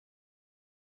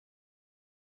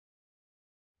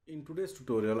In today's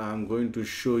tutorial, I am going to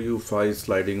show you 5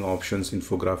 sliding options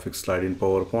infographic slide in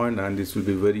PowerPoint, and this will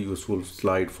be very useful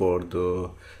slide for the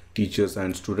teachers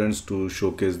and students to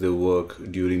showcase their work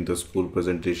during the school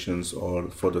presentations or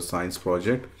for the science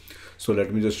project. So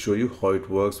let me just show you how it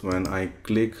works. When I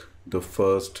click, the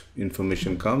first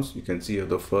information comes. You can see here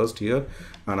the first here,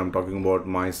 and I'm talking about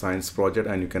my science project,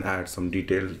 and you can add some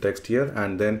detailed text here,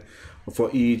 and then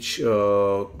for each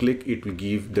click it will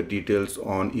give the details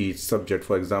on each subject.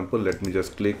 For example, let me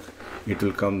just click, it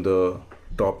will come the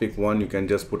topic 1. You can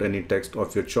just put any text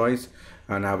of your choice,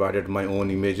 and I've added my own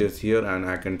images here, and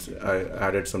I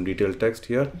added some detailed text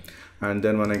here. And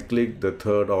then when I click, the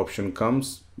third option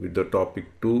comes with the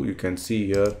topic 2. You can see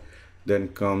here, then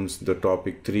comes the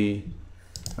topic 3,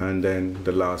 and then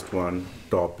the last one,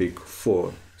 topic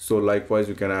 4. So likewise,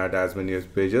 you can add as many as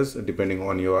pages depending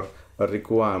on your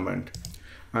requirement.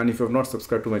 And if you have not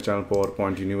subscribed to my channel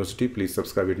PowerPoint University, please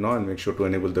subscribe it now and make sure to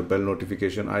enable the bell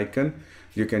notification icon.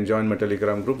 You can join my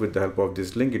Telegram group with the help of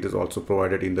this link. It is also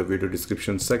provided in the video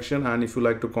description section. And if you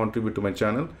like to contribute to my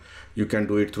channel, you can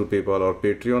do it through PayPal or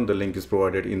Patreon. The link is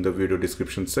provided in the video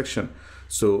description section.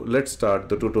 So let's start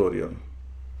the tutorial.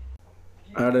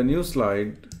 Add a new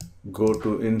slide. Go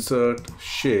to Insert,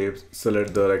 Shapes,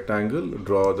 select the rectangle,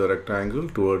 draw the rectangle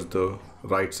towards the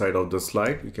right side of the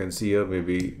slide. You can see here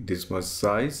maybe this much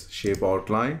size. Shape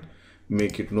outline,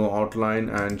 make it no outline,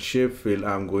 and shape fill,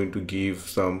 I'm going to give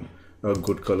some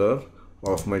good color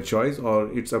of my choice,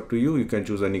 or it's up to you. You can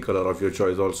choose any color of your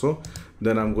choice also.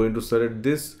 Then I'm going to select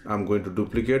this. I'm going to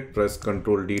duplicate, press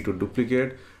Ctrl D to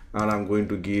duplicate, and I'm going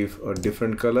to give a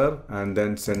different color and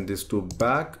then send this to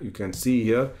back. You can see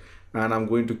here, and I'm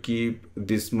going to keep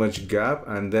this much gap,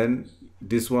 and then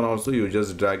this one also you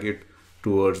just drag it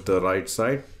towards the right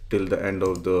side till the end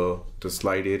of the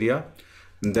slide area.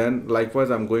 And then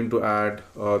likewise, I'm going to add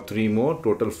 3 more,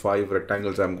 total 5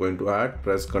 rectangles I'm going to add.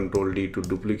 Press Ctrl D to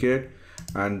duplicate,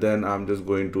 and then I'm just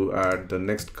going to add the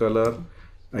next color.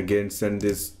 Again, send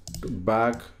this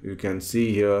back, you can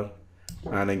see here,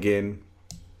 and again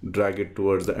drag it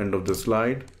towards the end of the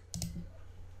slide.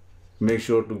 Make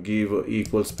sure to give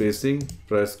equal spacing.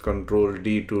 Press Ctrl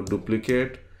D to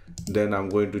duplicate. Then I'm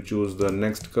going to choose the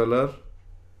next color.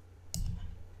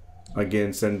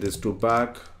 Again, send this to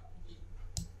back,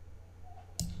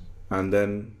 and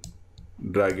then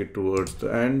drag it towards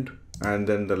the end. And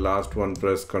then the last one,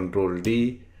 press Ctrl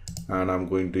D, and I'm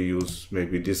going to use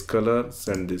maybe this color.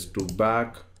 Send this to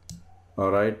back.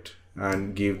 All right,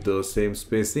 and give the same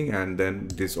spacing, and then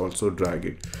this also drag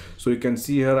it. So you can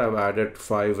see here I've added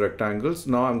 5 rectangles.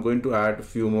 Now I'm going to add a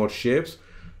few more shapes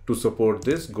to support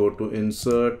this. Go to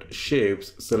Insert,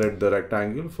 Shapes, select the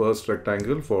rectangle, first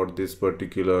rectangle for this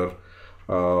particular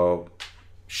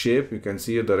shape. You can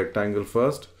see the rectangle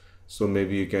first, so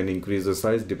maybe you can increase the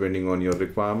size depending on your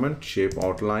requirement. Shape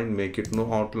outline, make it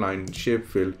no outline. Shape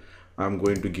fill, I'm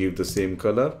going to give the same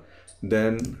color.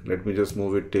 Then let me just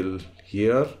move it till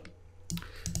here.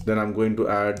 Then I'm going to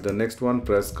add the next one.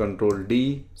 Press Ctrl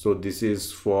D. So this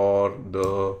is for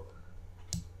the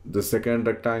second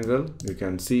rectangle. You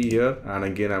can see here, and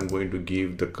again I'm going to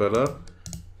give the color.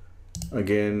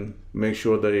 Again, make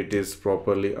sure that it is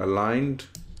properly aligned.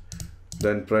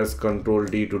 Then press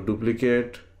Ctrl D to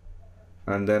duplicate,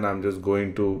 and then I'm just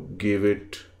going to give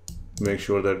it, make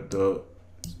sure that the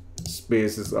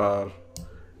spaces are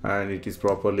and it is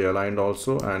properly aligned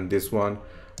also. And this one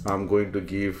I'm going to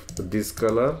give this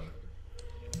color.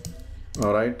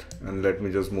 All right, and let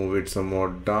me just move it some more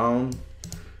down.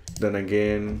 Then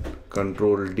again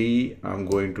Ctrl D I'm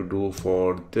going to do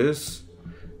for this,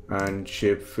 and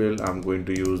shape fill I'm going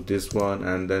to use this one.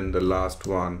 And then the last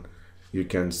one, you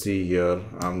can see here,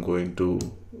 I'm going to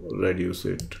reduce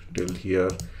it till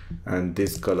here, and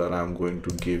this color I'm going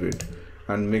to give it,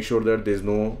 and make sure that there's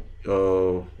no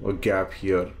a gap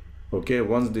here. Okay,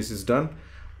 once this is done,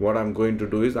 what I'm going to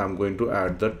do is I'm going to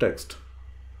add the text.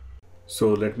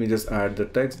 So let me just add the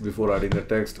text. Before adding the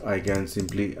text, I can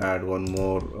simply add one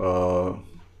more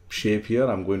shape here.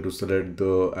 I'm going to select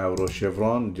the arrow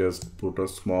chevron, just put a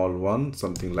small one,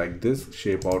 something like this.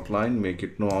 Shape outline, make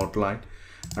it no outline,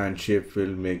 and shape fill,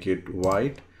 make it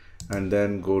white. And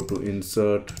then go to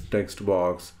Insert, Text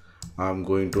Box. I'm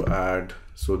going to add,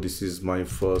 so this is my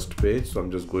first page, so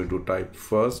I'm just going to type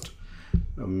first.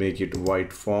 Make it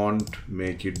white font,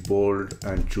 make it bold,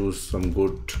 and choose some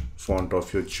good font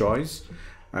of your choice.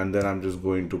 And then I'm just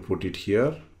going to put it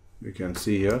here, you can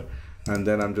see here. And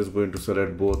then I'm just going to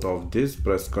select both of this,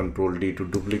 press Ctrl D to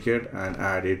duplicate, and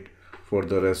add it for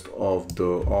the rest of the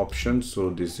options. So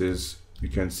this is, you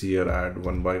can see here, add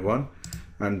one by one.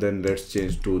 And then let's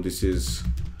change to, this is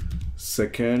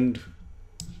second,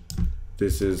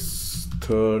 this is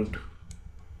third,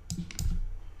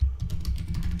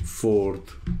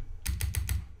 fourth,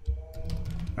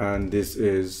 and this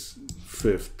is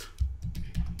fifth.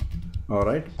 All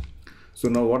right, so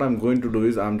now what I'm going to do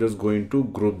is I'm just going to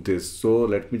group this. So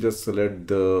let me just select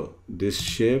this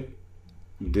shape,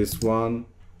 this one,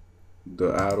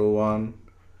 the arrow one.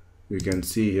 You can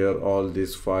see here all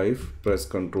these 5. Press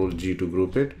Ctrl G to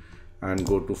group it and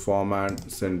go to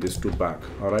format, send this to back.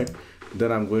 All right,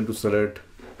 then I'm going to select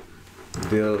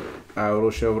the arrow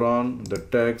chevron, the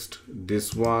text,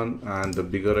 this one, and the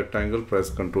bigger rectangle. Press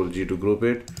Ctrl G to group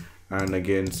it and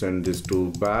again send this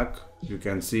to back. You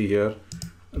can see here,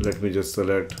 let me just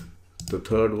select the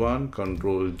third one,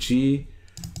 Ctrl G,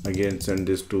 again send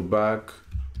this to back.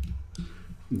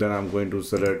 Then I'm going to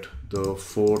select the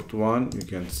fourth one. You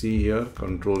can see here,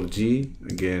 Ctrl G,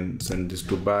 again send this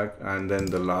to back, and then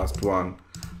the last one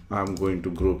I'm going to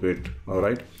group it. All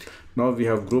right, now we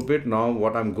have grouped it. Now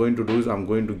what I'm going to do is I'm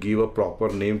going to give a proper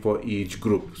name for each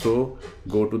group. So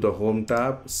go to the home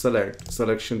tab, select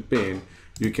selection pane.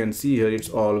 You can see here it's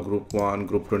all group 1,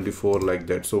 group 24, like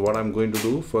that. So what I'm going to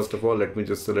do, first of all, let me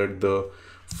just select the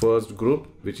first group,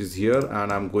 which is here,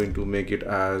 and I'm going to make it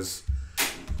as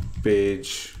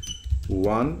page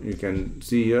 1. You can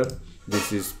see here,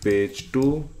 this is page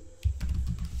 2.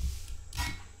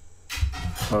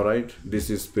 All right, this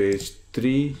is page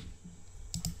 3.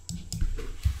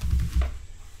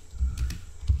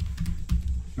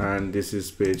 And this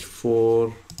is page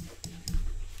 4.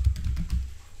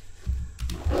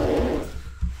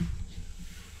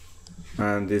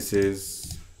 And this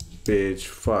is page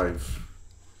 5.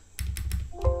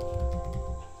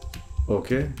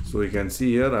 Okay, so you can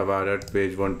see here I've added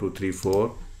page 1, 2, 3,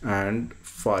 4 and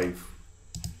 5.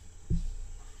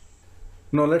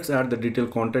 Now let's add the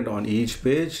detailed content on each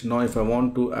page. Now if I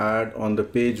want to add on the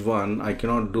page 1, I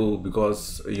cannot do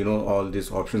because you know all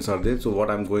these options are there. So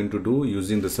what I'm going to do,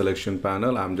 using the selection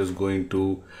panel, I'm just going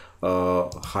to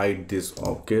hide this.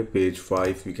 Okay, page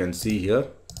 5, you can see here,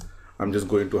 I'm just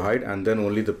going to hide, and then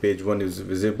only the page 1 is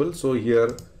visible. So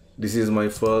here, this is my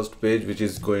first page which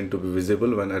is going to be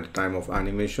visible when at the time of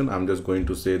animation. I'm just going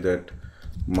to say that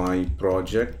my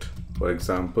project, for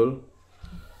example,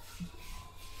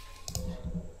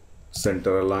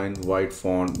 center align, white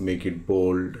font, make it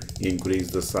bold,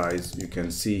 increase the size. You can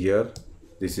see here,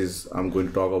 this is, I'm going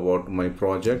to talk about my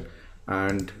project,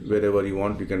 and wherever you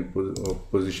want you can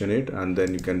position it, and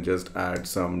then you can just add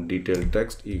some detailed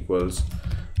text equals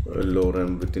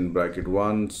lorem within bracket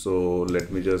 1. So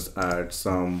let me just add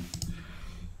some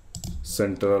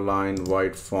center align,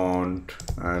 white font,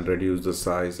 and reduce the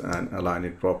size and align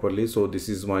it properly. So this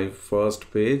is my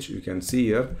first page, you can see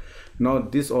here. Now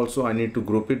this also I need to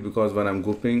group it, because when I'm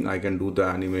grouping I can do the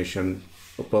animation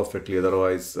perfectly,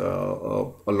 otherwise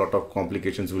a lot of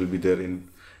complications will be there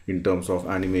in terms of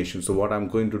animation. So what I'm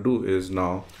going to do is,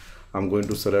 now I'm going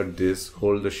to select this,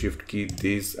 hold the shift key,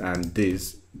 this and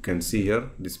this. You can see here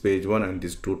this page 1 and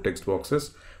these 2 text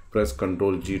boxes. Press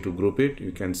Ctrl G to group it.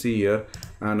 You can see here,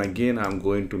 and again I'm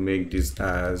going to make this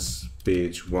as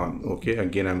page 1. Okay,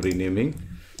 again I'm renaming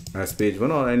as page 1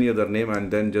 or any other name,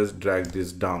 and then just drag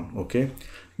this down. Okay,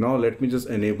 now let me just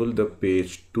enable the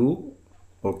page 2.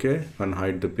 Okay, and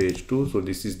hide the page 2. So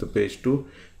this is the page 2.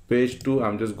 Page 2,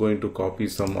 I'm just going to copy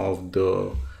some of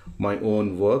my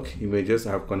own work images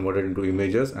I have converted into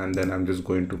images, and then I'm just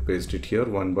going to paste it here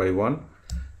one by one.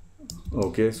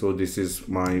 Okay, so this is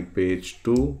my page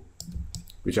 2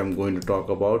 which I'm going to talk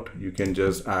about. You can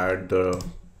just add the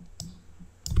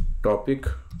topic,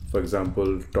 for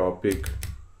example topic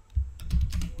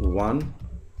 1.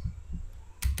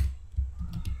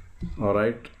 All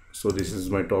right, so this is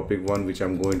my topic 1 which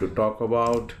I'm going to talk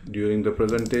about during the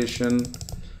presentation,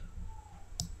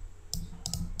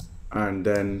 and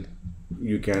then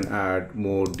you can add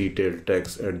more detailed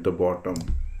text at the bottom,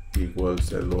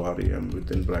 equals lorem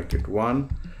within bracket 1.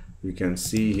 You can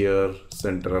see here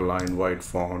center align, white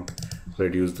font,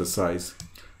 reduce the size.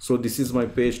 So this is my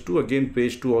page 2. Again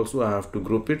page 2 also I have to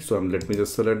group it. So let me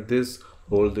just select this,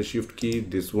 hold the shift key,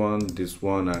 this one,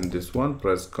 and this one.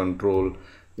 Press Ctrl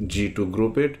G to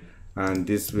group it, and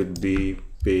this will be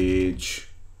page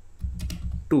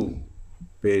 2.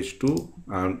 Page 2,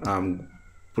 and I'm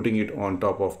putting it on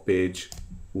top of page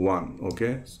 1.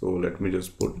 Okay, so let me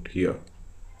just put here.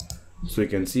 So you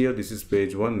can see here, this is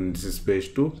page 1 and this is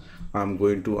page 2. I'm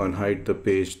going to unhide the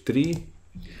page 3,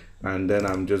 and then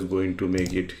I'm just going to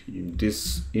make it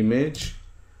this image.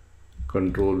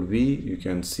 Ctrl V, you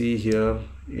can see here,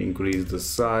 increase the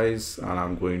size, and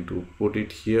I'm going to put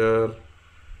it here,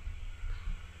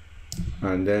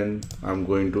 and then I'm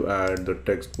going to add the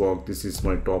text box. This is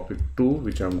my topic 2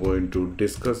 which I'm going to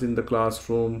discuss in the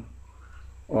classroom.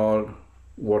 or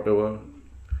whatever.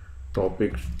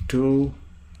 Topic 2,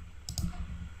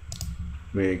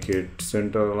 make it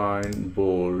center line,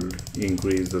 bold,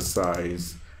 increase the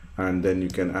size, and then you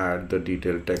can add the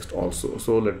detailed text also.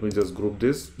 So let me just group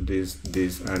this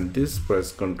and this.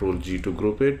 Press Ctrl G to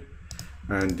group it,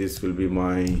 and this will be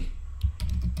my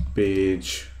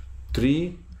page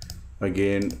 3.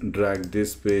 Again, drag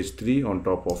this page 3 on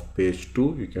top of page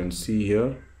 2. You can see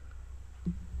here.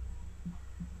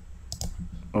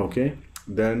 Okay,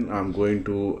 then I'm going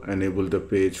to enable the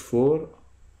page 4.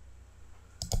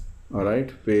 All right,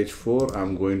 page 4,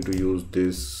 I'm going to use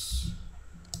this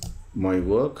my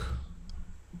work,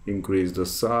 increase the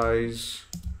size.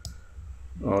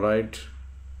 All right,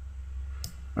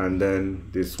 and then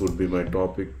this would be my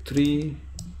topic 3.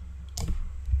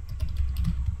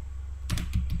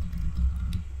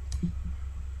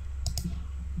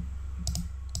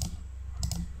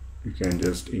 You can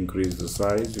just increase the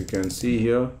size, you can see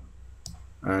here,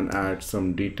 and add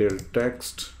some detailed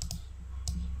text.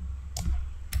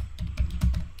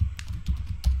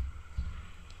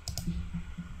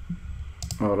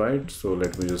 All right, so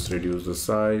let me just reduce the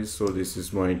size. So this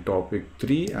is my topic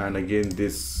 3, and again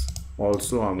this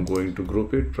also I'm going to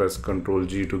group it. Press Ctrl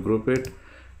G to group it,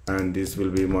 and this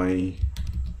will be my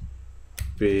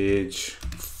page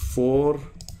 4.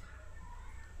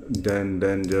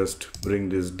 Then just bring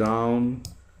this down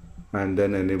and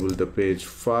then enable the page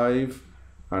 5,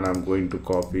 and I'm going to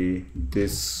copy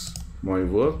this my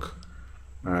work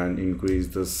and increase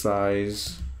the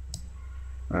size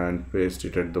and paste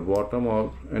it at the bottom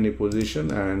of any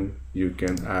position, and you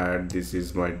can add, this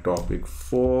is my topic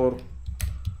 4.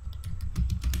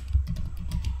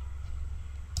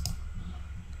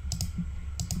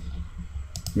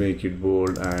 Make it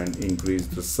bold and increase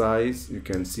the size. You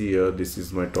can see here, this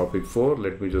is my topic 4.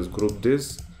 Let me just group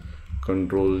this,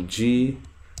 Ctrl G,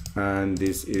 and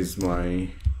this is my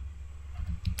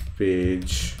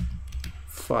page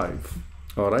 5.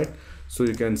 All right, so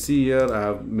you can see here I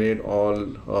have made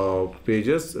all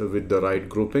pages with the right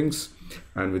groupings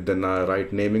and with the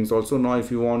right namings also. Now if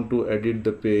you want to edit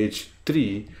the page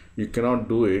 3, you cannot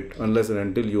do it unless and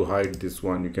until you hide this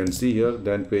one. You can see here,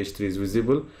 then page 3 is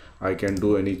visible. I can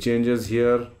do any changes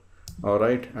here. All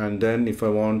right, and then if I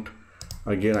want,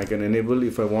 again I can enable,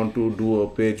 if I want to do a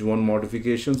page 1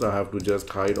 modifications, I have to just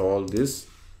hide all this,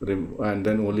 and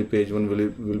then only page 1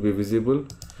 will be visible.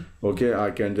 Okay,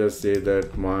 I can just say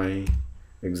that my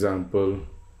example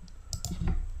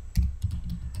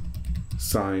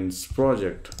science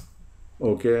project.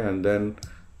 Okay, and then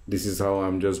this is how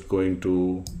I'm just going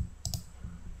to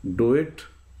do it,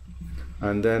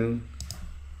 and then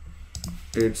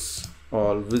it's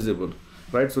all visible,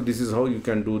 right? So this is how you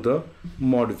can do the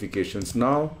modifications.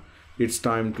 Now it's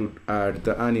time to add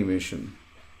the animation.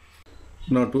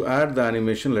 Now to add the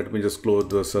animation, let me just close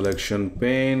the selection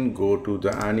pane, go to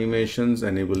the animations,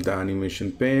 enable the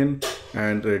animation pane,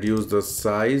 and reduce the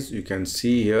size. You can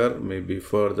see here, maybe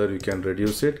further you can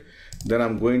reduce it. Then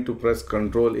I'm going to press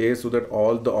Ctrl A so that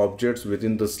all the objects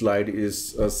within the slide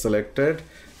is selected,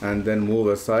 and then move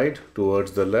aside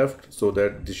towards the left so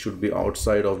that this should be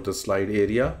outside of the slide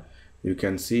area. You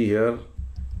can see here,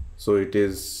 so it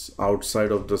is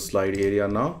outside of the slide area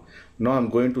now. Now I'm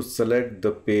going to select the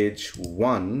page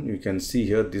 1. You can see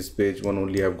here, this page 1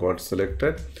 only I've got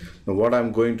selected. Now what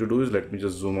I'm going to do is, let me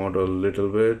just zoom out a little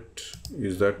bit.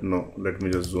 Is that, no, let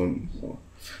me just zoom.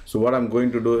 So what I'm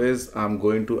going to do is, I'm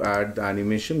going to add the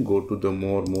animation, go to the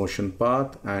more motion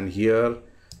path, and here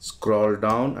scroll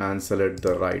down and select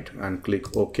the right and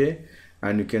click OK.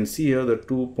 And you can see here the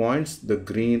 2 points, the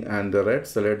green and the red.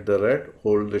 Select the red,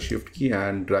 hold the shift key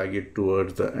and drag it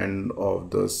towards the end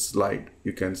of the slide.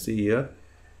 You can see here.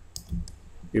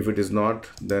 If it is not,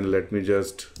 then let me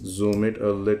just zoom it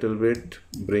a little bit,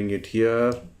 bring it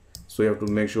here. So you have to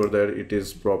make sure that it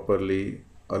is properly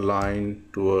aligned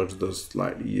towards the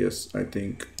slide. Yes, I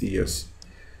think yes.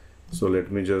 So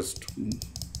let me just,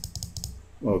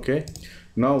 okay.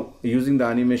 Now using the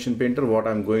animation painter, what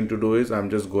I'm going to do is, I'm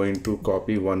just going to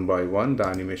copy one by one the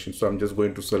animation. So I'm just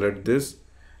going to select this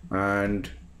and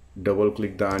double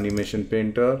click the animation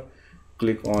painter,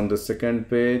 click on the second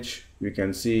page. You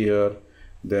can see here,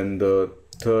 then the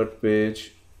third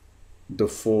page, the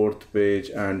fourth page,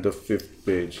 and the fifth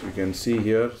page. You can see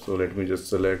here. So let me just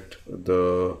select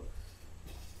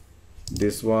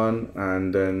this one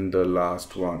and then the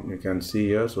last one. You can see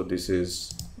here. So this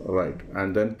is right,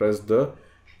 and then press the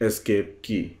escape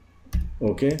key.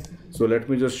 Okay, so let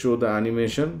me just show the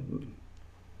animation.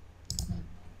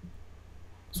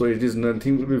 So it is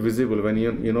nothing will be visible when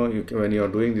when you are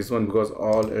doing this one, because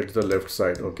all at the left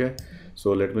side. Okay,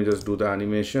 So let me just do the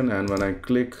animation, and when I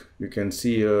click, you can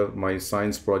see here my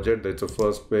science project. That's the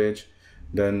first page,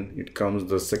 then it comes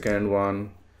the second one,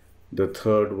 the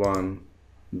third one,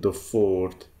 the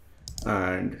fourth,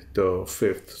 and the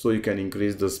fifth. So you can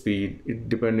increase the speed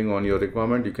depending on your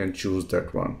requirement. You can choose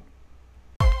that one.